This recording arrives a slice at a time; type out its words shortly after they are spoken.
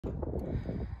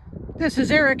This is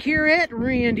Eric here at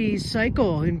Randy's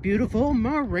Cycle in beautiful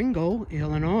Marengo,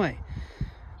 Illinois.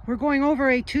 We're going over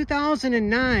a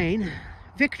 2009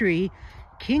 Victory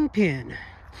Kingpin.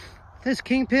 This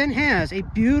Kingpin has a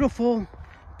beautiful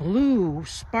blue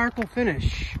sparkle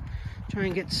finish. Try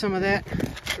and get some of that,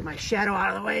 get my shadow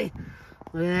out of the way.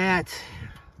 Look at that.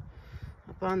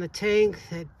 Up on the tank,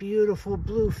 that beautiful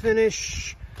blue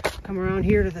finish. Come around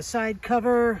here to the side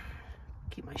cover.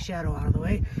 Keep my shadow out of the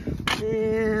way.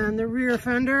 And the rear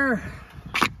fender.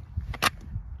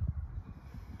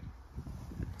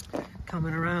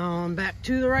 Coming around back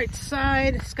to the right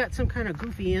side. It's got some kind of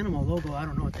goofy animal logo. I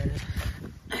don't know what that is.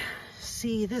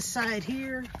 See this side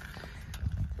here.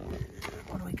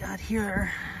 What do we got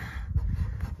here?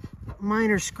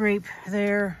 Minor scrape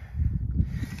there.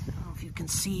 I don't know if you can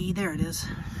see. There it is.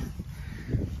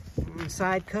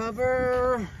 Side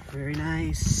cover. Very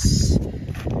nice.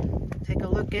 Take a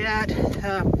look at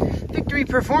Victory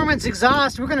Performance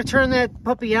exhaust. We're going to turn that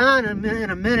puppy on in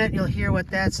a minute. You'll hear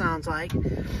what that sounds like.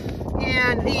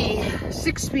 And the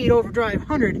 6-speed overdrive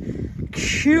 100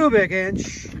 cubic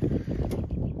inch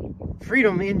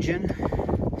Freedom engine.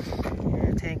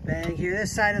 And tank bag here.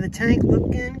 This side of the tank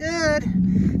looking good.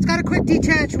 It's got a quick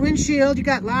detach windshield. You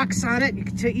got locks on it. You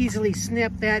can easily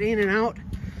snap that in and out.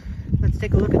 Let's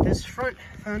take a look at this front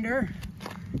fender.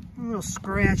 A little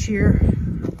scratch here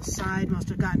on the side. Must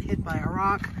have gotten hit by a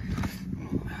rock.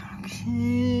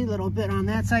 Okay, a little bit on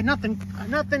that side. Nothing,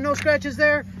 no scratches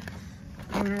there.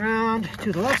 Coming around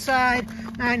to the left side.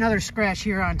 Another scratch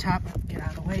here on top. Get out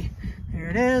of the way. There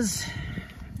it is.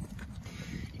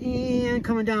 And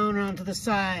coming down onto the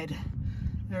side.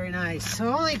 Very nice.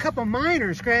 So only a couple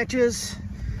minor scratches.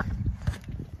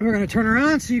 We're going to turn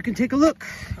around so you can take a look,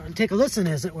 or take a listen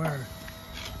as it were.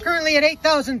 Currently at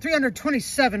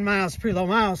 8,327 miles, pretty low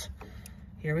miles.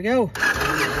 Here we go.